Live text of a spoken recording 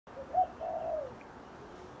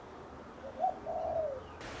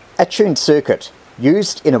A tuned circuit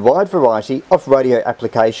used in a wide variety of radio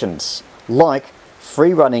applications, like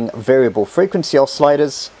free-running variable frequency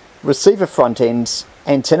oscillators, receiver front ends,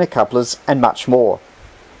 antenna couplers, and much more.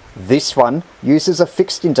 This one uses a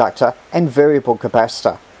fixed inductor and variable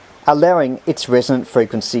capacitor, allowing its resonant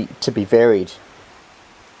frequency to be varied.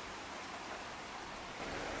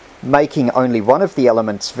 Making only one of the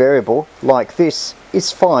elements variable, like this,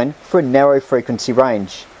 is fine for a narrow frequency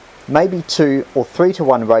range, maybe 2 or 3 to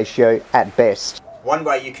 1 ratio at best. One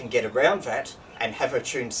way you can get around that and have a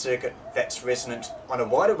tuned circuit that's resonant on a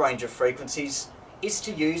wider range of frequencies is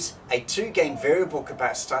to use a 2-gain variable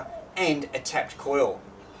capacitor and a tapped coil.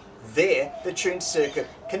 There, the tuned circuit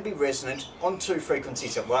can be resonant on 2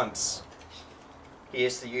 frequencies at once.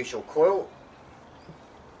 Here's the usual coil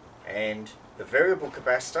and the variable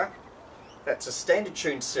capacitor. That's a standard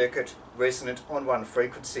tuned circuit resonant on 1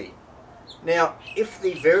 frequency. Now, if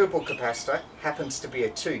the variable capacitor happens to be a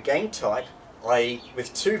 2-gain type, i.e.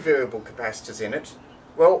 with 2 variable capacitors in it,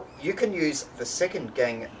 well, you can use the second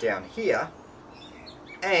gain down here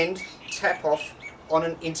and tap off on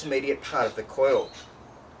an intermediate part of the coil.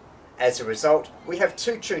 As a result, we have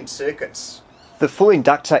 2 tuned circuits. The full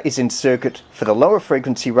inductor is in circuit for the lower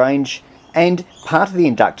frequency range and part of the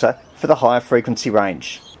inductor for the higher frequency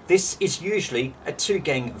range. This is usually a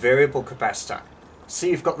 2-gain variable capacitor, so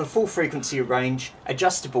you've got the full frequency range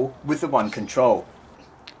adjustable with the one control.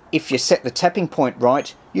 If you set the tapping point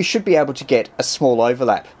right, you should be able to get a small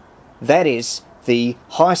overlap. That is, the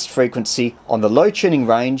highest frequency on the low tuning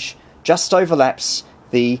range just overlaps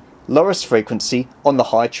the lowest frequency on the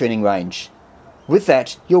high tuning range. With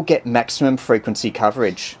that, you'll get maximum frequency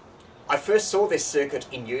coverage. I first saw this circuit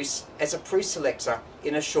in use as a pre-selector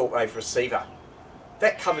in a shortwave receiver.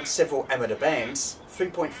 That covered several amateur bands,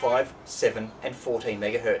 3.5, 7 and 14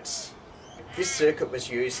 MHz. This circuit was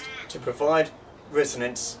used to provide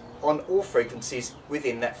resonance on all frequencies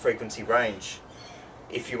within that frequency range.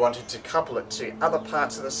 If you wanted to couple it to other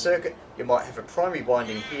parts of the circuit, you might have a primary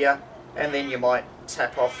winding here, and then you might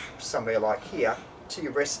tap off somewhere like here to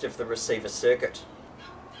your rest of the receiver circuit.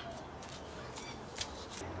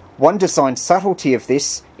 One design subtlety of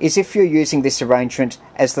this is if you're using this arrangement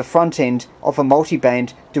as the front end of a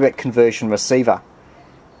multi-band direct conversion receiver.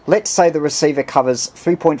 Let's say the receiver covers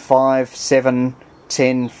 3.5, 7,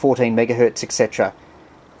 10, 14 MHz, etc.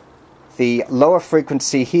 The lower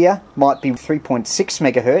frequency here might be 3.6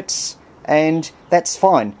 MHz, and that's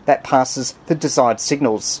fine, that passes the desired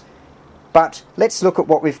signals. But let's look at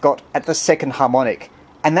what we've got at the second harmonic,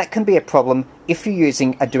 and that can be a problem if you're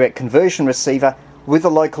using a direct conversion receiver with a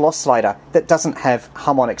local oscillator that doesn't have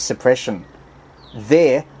harmonic suppression.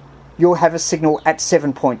 There, you'll have a signal at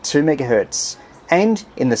 7.2 MHz, and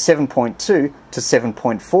in the 7.2 to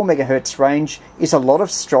 7.4 MHz range is a lot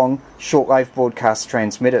of strong shortwave broadcast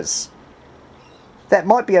transmitters. That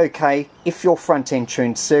might be okay if your front-end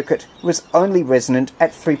tuned circuit was only resonant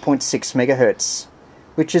at 3.6 MHz,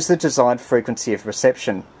 which is the desired frequency of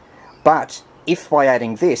reception. But if by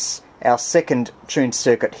adding this, our second tuned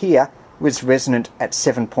circuit here was resonant at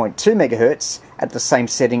 7.2 MHz at the same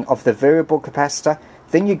setting of the variable capacitor,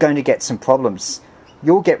 then you're going to get some problems.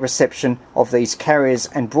 You'll get reception of these carriers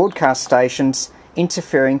and broadcast stations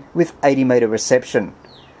interfering with 80 meter reception.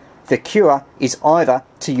 The cure is either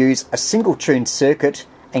to use a single tuned circuit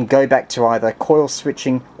and go back to either coil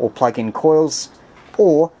switching or plug-in coils,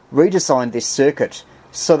 or redesign this circuit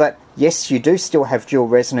so that, yes, you do still have dual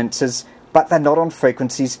resonances, but they're not on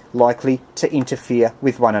frequencies likely to interfere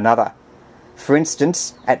with one another. For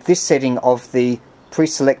instance, at this setting of the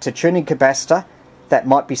pre-selector tuning capacitor, that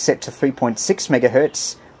might be set to 3.6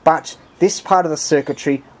 MHz, but this part of the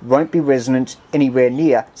circuitry won't be resonant anywhere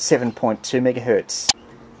near 7.2 MHz.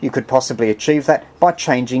 You could possibly achieve that by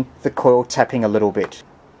changing the coil tapping a little bit.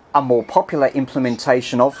 A more popular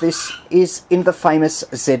implementation of this is in the famous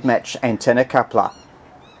Z-Match antenna coupler.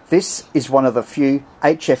 This is one of the few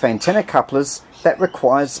HF antenna couplers that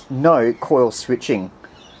requires no coil switching.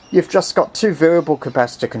 You've just got 2 variable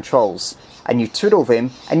capacitor controls, and you twiddle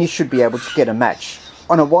them and you should be able to get a match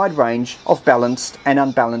on a wide range of balanced and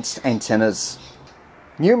unbalanced antennas.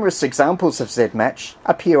 Numerous examples of Z-Match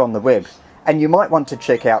appear on the web, and you might want to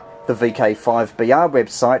check out the VK3YE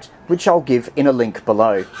website, which I'll give in a link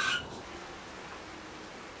below.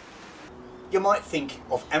 You might think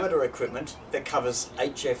of amateur equipment that covers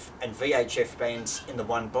HF and VHF bands in the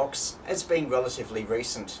one box as being relatively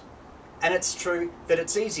recent. And it's true that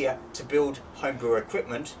it's easier to build homebrew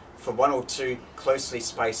equipment for 1 or 2 closely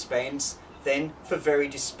spaced bands than for very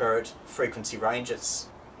disparate frequency ranges.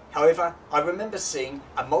 However, I remember seeing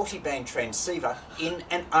a multi-band transceiver in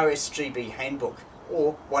an RSGB handbook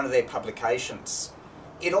or one of their publications.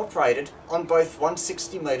 It operated on both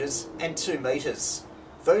 160 metres and 2 metres,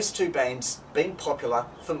 those two bands being popular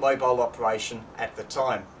for mobile operation at the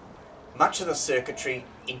time. Much of the circuitry,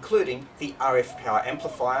 including the RF power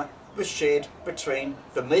amplifier, was shared between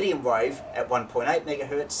the medium wave at 1.8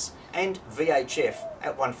 MHz and VHF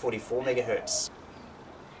at 144 MHz.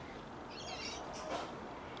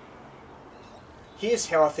 Here's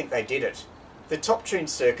how I think they did it. The top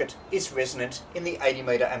tuned circuit is resonant in the 80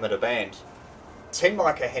 metre amateur band, 10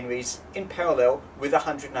 microhenries in parallel with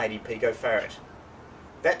 180 picofarad.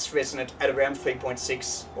 That's resonant at around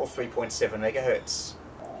 3.6 or 3.7 MHz.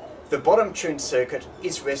 The bottom tuned circuit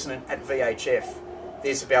is resonant at VHF.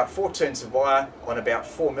 There's about 4 turns of wire on about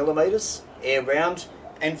 4 millimeters, air round,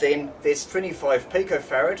 and then there's 25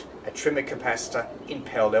 picofarad, a trimmer capacitor, in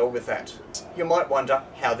parallel with that. You might wonder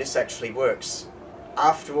how this actually works.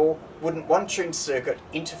 After all, wouldn't one tuned circuit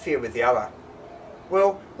interfere with the other?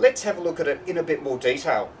 Well, let's have a look at it in a bit more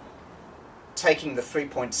detail. Taking the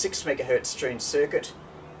 3.6 MHz tuned circuit,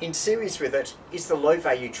 in series with it is the low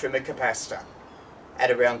value trimmer capacitor. At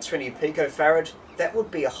around 20 picofarad, that would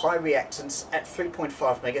be a high reactance at 3.5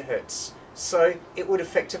 MHz, so it would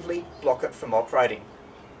effectively block it from operating.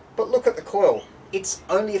 But look at the coil, it's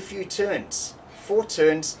only a few turns. 4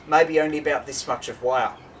 turns, maybe only about this much of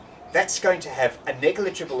wire. That's going to have a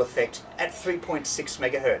negligible effect at 3.6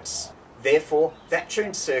 MHz. Therefore, that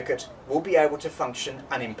tuned circuit will be able to function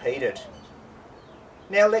unimpeded.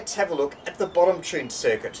 Now let's have a look at the bottom tuned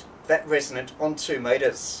circuit, that resonant on 2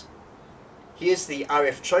 meters. Here's the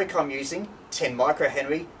RF choke I'm using, 10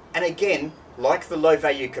 microhenry, and again, like the low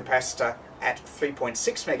value capacitor at 3.6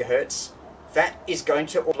 MHz, that is going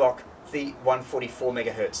to block the 144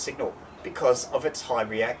 MHz signal because of its high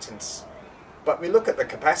reactance. But we look at the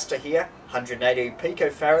capacitor here, 180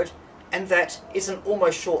 picofarad, and that is an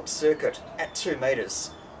almost short circuit at 2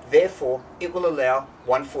 meters. Therefore, it will allow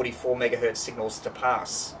 144 MHz signals to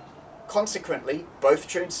pass. Consequently, both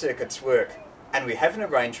tuned circuits work, and we have an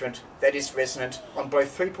arrangement that is resonant on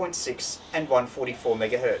both 3.6 and 144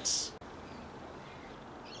 MHz.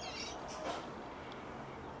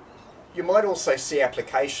 You might also see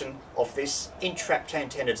application of this in trapped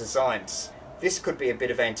antenna designs. This could be a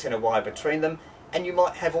bit of antenna wire between them, and you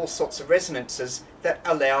might have all sorts of resonances that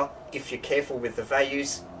allow, if you're careful with the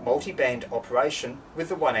values, multi-band operation with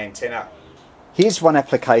the one antenna. Here's one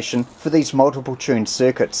application for these multiple tuned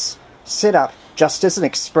circuits, set up just as an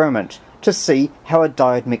experiment to see how a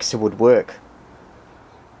diode mixer would work.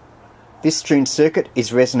 This tuned circuit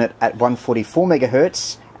is resonant at 144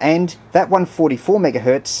 MHz, and that 144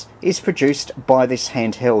 MHz is produced by this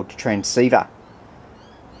handheld transceiver.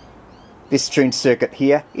 This tuned circuit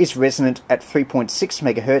here is resonant at 3.6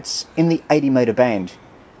 MHz in the 80 metre band.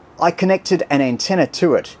 I connected an antenna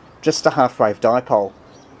to it, just a half-wave dipole.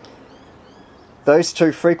 Those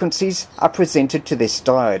two frequencies are presented to this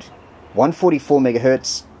diode, 144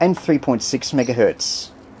 MHz and 3.6 MHz.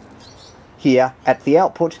 Here at the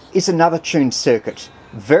output is another tuned circuit,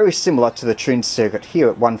 very similar to the tuned circuit here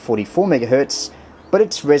at 144 MHz, but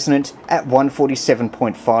it's resonant at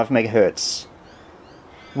 147.5 MHz.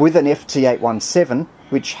 With an FT817,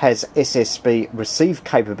 which has SSB receive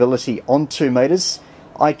capability on 2 meters,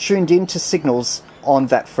 I tuned into signals on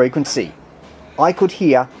that frequency. I could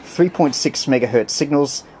hear 3.6 MHz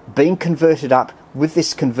signals being converted up with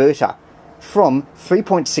this converter from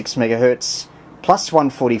 3.6 MHz plus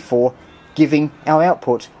 144, giving our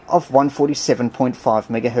output of 147.5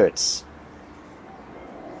 MHz.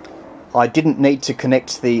 I didn't need to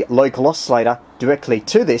connect the local oscillator directly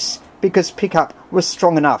to this because pickup was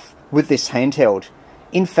strong enough with this handheld.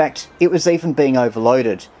 In fact, it was even being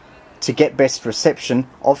overloaded. To get best reception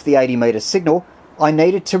of the 80 metre signal, I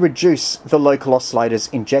needed to reduce the local oscillator's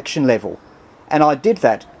injection level, and I did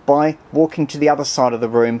that by walking to the other side of the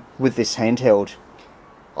room with this handheld.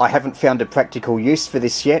 I haven't found a practical use for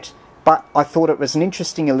this yet, but I thought it was an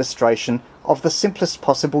interesting illustration of the simplest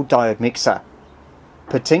possible diode mixer.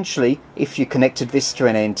 Potentially, if you connected this to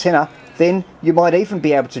an antenna, then you might even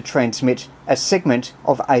be able to transmit a segment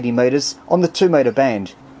of 80 meters on the 2 meter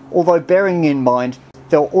band, although bearing in mind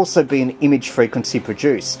there'll also be an image frequency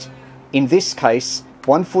produced. In this case,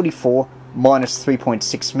 144 minus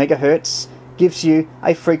 3.6 MHz gives you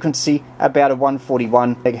a frequency about a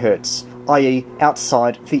 141 MHz, i.e.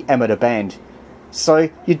 outside the amateur band. So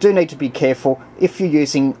you do need to be careful if you're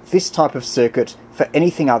using this type of circuit for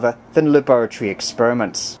anything other than laboratory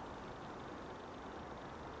experiments.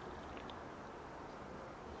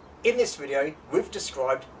 In this video, we've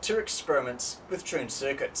described 2 experiments with tuned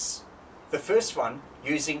circuits. The first one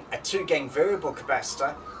using a 2-gang variable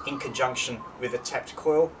capacitor in conjunction with a tapped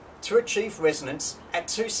coil to achieve resonance at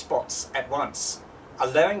 2 spots at once,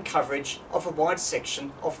 allowing coverage of a wide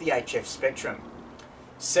section of the HF spectrum.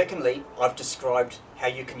 Secondly, I've described how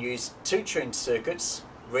you can use two tuned circuits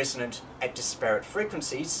resonant at disparate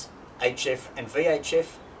frequencies, HF and VHF,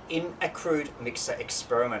 in a crude mixer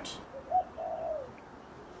experiment.